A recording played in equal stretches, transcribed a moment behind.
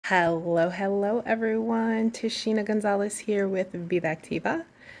Hello everyone. Tashina Gonzalez here with Viva Activa.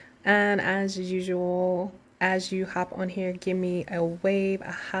 And as usual, as you hop on here, give me a wave,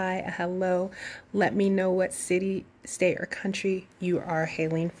 a hi, a hello. Let me know what city, state, or country you are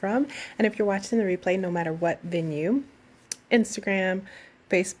hailing from. And if you're watching the replay, no matter what venue, Instagram,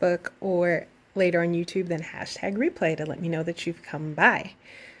 Facebook, or later on YouTube, then hashtag replay to let me know that you've come by.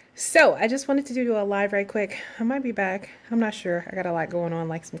 So I just wanted to do a live right quick. I might be back. I'm not sure. I got a lot going on,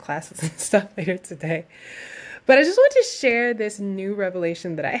 like some classes and stuff later today. But I just want to share this new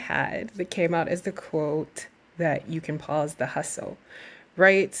revelation that I had that came out as the quote that you can pause the hustle,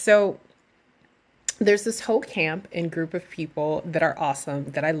 right? So there's this whole camp and group of people that are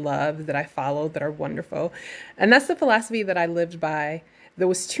awesome, that I love, that I follow, that are wonderful. And that's the philosophy that I lived by that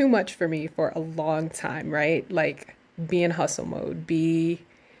was too much for me for a long time, right? Like be in hustle mode,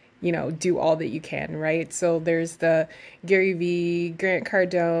 do all that you can, right? So there's the Gary Vee, Grant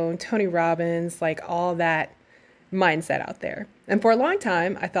Cardone, Tony Robbins, like all that mindset out there. And for a long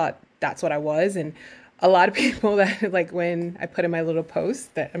time, I thought that's what I was. And a lot of people that like when I put in my little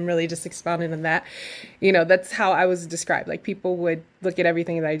post that I'm really just expounding on that, that's how I was described. Like people would look at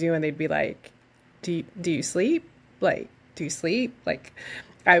everything that I do and they'd be like, do you sleep? Like, do you sleep? Like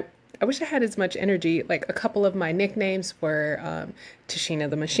I wish I had as much energy. Like a couple of my nicknames were Tashina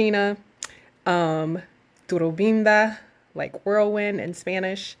the Machina, Turbinda, like whirlwind in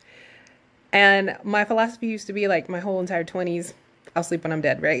Spanish. And my philosophy used to be like my whole entire 20s, I'll sleep when I'm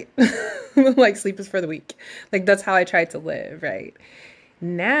dead, right? Like sleep is for the weak. Like that's how I tried to live, right?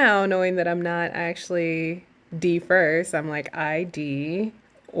 Now, knowing that I'm not actually D first, I'm like ID,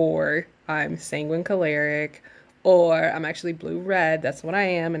 or I'm sanguine choleric, or I'm actually blue-red. That's what I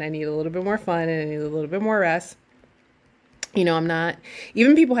am. And I need a little bit more fun and I need a little bit more rest. I'm not,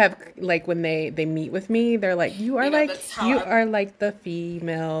 even people have like, when they meet with me, they're like, you are like the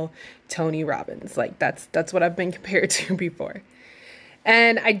female Tony Robbins. Like that's what I've been compared to before.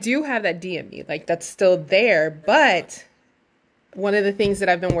 And I do have that D in me, like that's still there. But one of the things that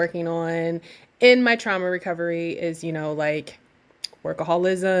I've been working on in my trauma recovery is, like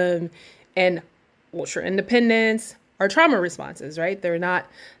workaholism and ultra independence are trauma responses, right? They're not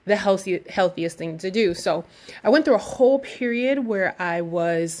the healthiest thing to do. So I went through a whole period where I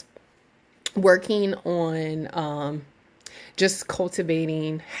was working on just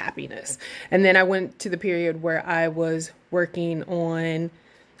cultivating happiness. And then I went to the period where I was working on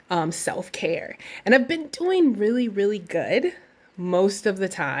self-care. And I've been doing really, really good most of the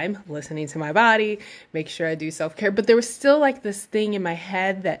time, listening to my body, make sure I do self-care. But there was still like this thing in my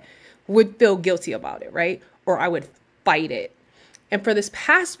head that would feel guilty about it, right? Or I would fight it. And for this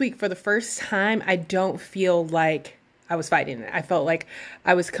past week, for the first time, I don't feel like I was fighting it. I felt like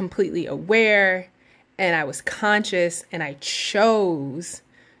I was completely aware and I was conscious and I chose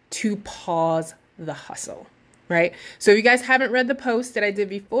to pause the hustle, right? So if you guys haven't read the post that I did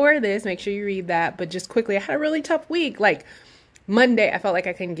before this, make sure you read that. But just quickly, I had a really tough week. Like Monday, I felt like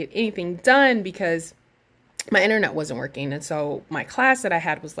I couldn't get anything done because my internet wasn't working. And so my class that I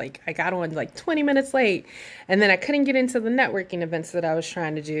had was like, I got on like 20 minutes late and then I couldn't get into the networking events that I was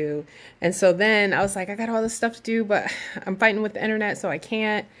trying to do. And so then I was like, I got all this stuff to do, but I'm fighting with the internet, so I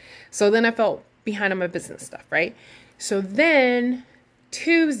can't. So then I felt behind on my business stuff, right? So then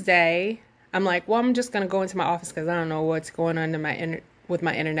Tuesday, I'm like, well, I'm just going to go into my office because I don't know what's going on with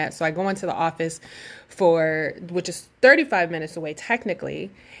my internet. So I go into the office which is 35 minutes away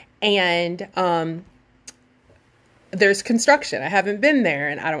technically. And, there's construction. I haven't been there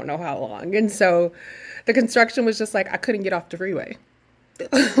and I don't know how long. And so the construction was just like, I couldn't get off the freeway.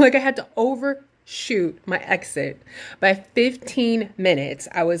 Like I had to overshoot my exit by 15 minutes.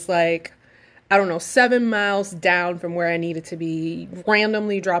 I was like, 7 miles down from where I needed to be,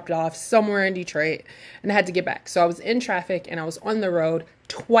 randomly dropped off somewhere in Detroit, and I had to get back. So I was in traffic and I was on the road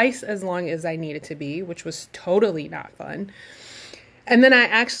twice as long as I needed to be, which was totally not fun. And then I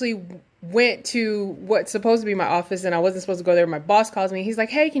actually went to what's supposed to be my office and I wasn't supposed to go there. My boss calls me. He's like,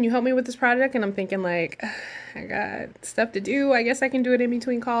 hey, can you help me with this project? And I'm thinking like, I got stuff to do. I guess I can do it in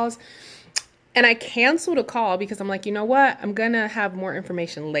between calls. And I canceled a call because I'm like, you know what? I'm going to have more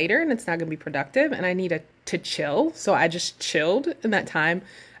information later and it's not going to be productive and I need to chill. So I just chilled in that time.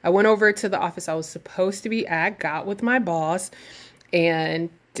 I went over to the office I was supposed to be at, got with my boss and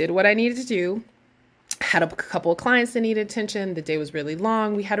did what I needed to do. Had a couple of clients that needed attention. The day was really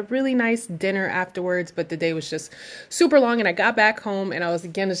long. We had a really nice dinner afterwards, but the day was just super long. And I got back home and I was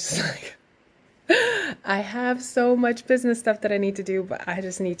again, it's just like, I have so much business stuff that I need to do, but I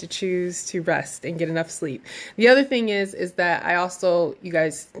just need to choose to rest and get enough sleep. The other thing is that I also, you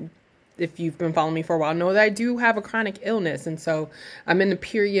guys, if you've been following me for a while, know that I do have a chronic illness. And so I'm in a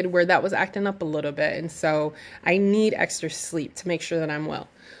period where that was acting up a little bit. And so I need extra sleep to make sure that I'm well.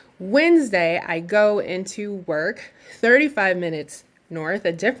 Wednesday, I go into work 35 minutes north,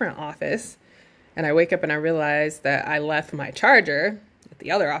 a different office. And I wake up and I realize that I left my charger at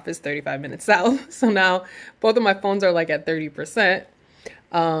the other office 35 minutes south. So now both of my phones are like at 30%.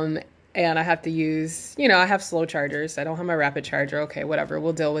 And I have to use, I have slow chargers. I don't have my rapid charger. Okay, whatever.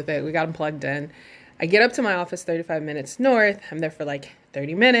 We'll deal with it. We got them plugged in. I get up to my office 35 minutes north. I'm there for like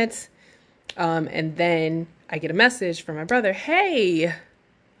 30 minutes. And then I get a message from my brother. Hey,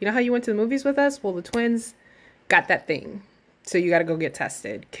 you know how you went to the movies with us? Well, the twins got that thing. So you got to go get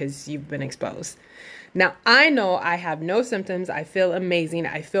tested because you've been exposed. Now, I know I have no symptoms. I feel amazing.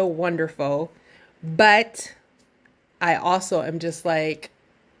 I feel wonderful. But I also am just like,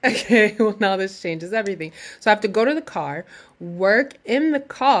 okay, well, now this changes everything. So I have to go to the car, work in the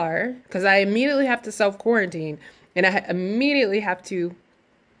car, because I immediately have to self-quarantine, and I immediately have to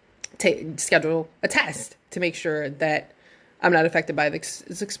schedule a test to make sure that I'm not affected by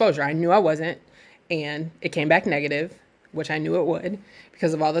this exposure. I knew I wasn't, and it came back negative, which I knew it would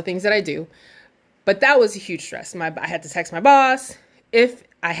because of all the things that I do. But that was a huge stress. I had to text my boss. If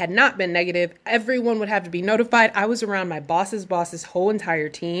I had not been negative, everyone would have to be notified. I was around my boss's whole entire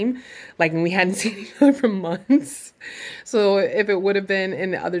team, like we hadn't seen each other for months. So if it would have been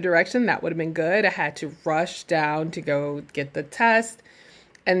in the other direction, that would have been good. I had to rush down to go get the test.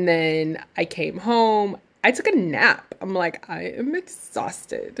 And then I came home. I took a nap. I'm like, I am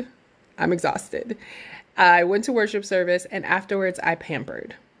exhausted. I'm exhausted. I went to worship service, and afterwards I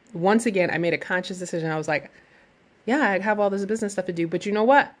pampered. Once again, I made a conscious decision. I was like, yeah, I have all this business stuff to do, but you know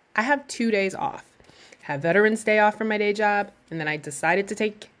what? I have 2 days off. I have Veterans Day off from my day job, and then I decided to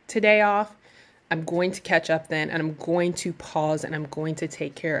take today off. I'm going to catch up then, and I'm going to pause, and I'm going to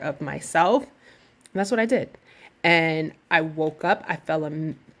take care of myself. And that's what I did. And I woke up. I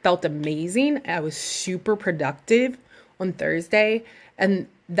felt amazing. I was super productive on Thursday, and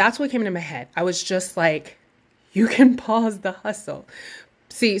that's what came into my head. I was just like, you can pause the hustle.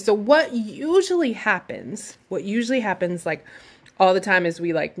 See, so what usually happens like all the time is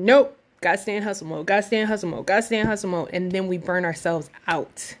we like, nope, gotta stay in hustle mode, gotta stay in hustle mode, gotta stay in hustle mode. And then we burn ourselves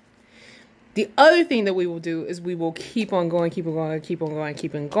out. The other thing that we will do is we will keep on going.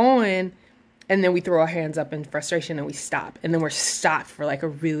 And then we throw our hands up in frustration and we stop. And then we're stopped for like a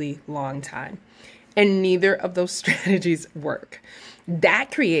really long time. And neither of those strategies work. That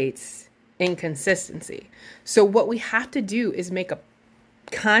creates inconsistency. So what we have to do is make a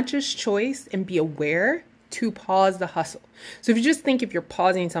conscious choice and be aware to pause the hustle. So if you just think if you're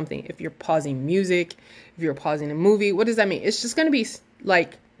pausing something, if you're pausing music, if you're pausing a movie, what does that mean? It's just going to be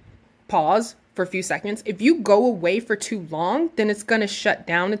like pause for a few seconds. If you go away for too long, then it's going to shut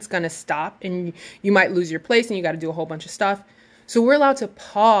down. It's going to stop and you might lose your place and you got to do a whole bunch of stuff. So we're allowed to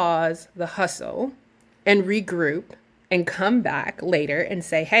pause the hustle and regroup and come back later and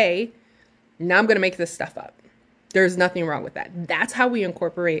say, hey, now I'm going to make this stuff up. There's nothing wrong with that. That's how we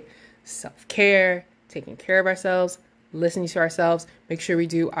incorporate self-care, taking care of ourselves, listening to ourselves, make sure we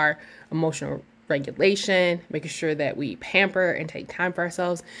do our emotional regulation, making sure that we pamper and take time for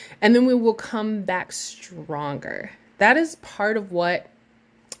ourselves, and then we will come back stronger. That is part of what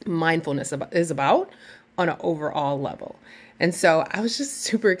mindfulness is about on an overall level. And so I was just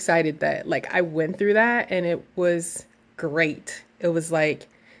super excited that like I went through that and it was great. It was like,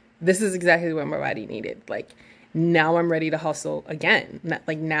 this is exactly what my body needed. Like, now I'm ready to hustle again.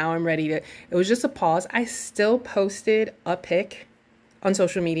 Now I'm ready to, it was just a pause. I still posted a pic on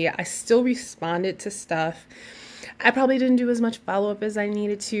social media. I still responded to stuff. I probably didn't do as much follow-up as I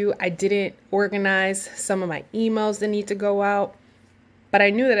needed to. I didn't organize some of my emails that need to go out, but I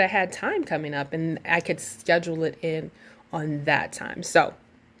knew that I had time coming up and I could schedule it in on that time. So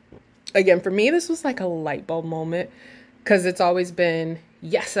again, for me, this was like a light bulb moment because it's always been,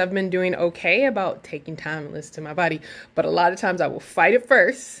 yes, I've been doing okay about taking time and listening to my body, but a lot of times I will fight it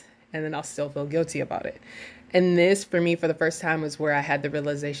first and then I'll still feel guilty about it. And this, for me, for the first time was where I had the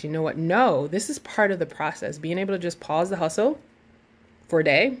realization, you know what? No, this is part of the process. Being able to just pause the hustle for a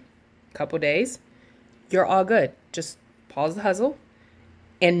day, a couple days, you're all good. Just pause the hustle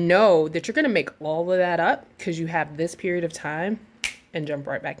and know that you're going to make all of that up because you have this period of time and jump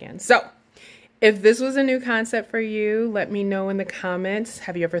right back in. So if this was a new concept for you, let me know in the comments.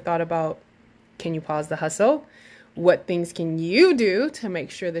 Have you ever thought about, can you pause the hustle? What things can you do to make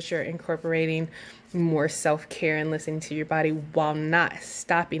sure that you're incorporating more self-care and listening to your body while not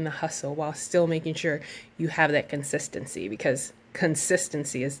stopping the hustle, while still making sure you have that consistency, because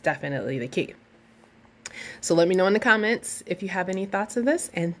consistency is definitely the key. So let me know in the comments if you have any thoughts of this,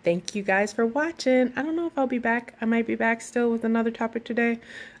 and thank you guys for watching. I don't know if I'll be back. I might be back still with another topic today.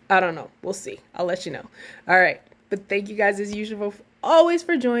 I don't know. We'll see. I'll let you know. All right. But thank you guys as usual always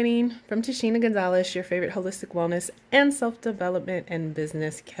for joining. From Tashina Gonzalez, your favorite holistic wellness and self-development and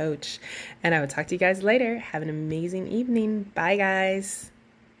business coach. And I will talk to you guys later. Have an amazing evening. Bye, guys.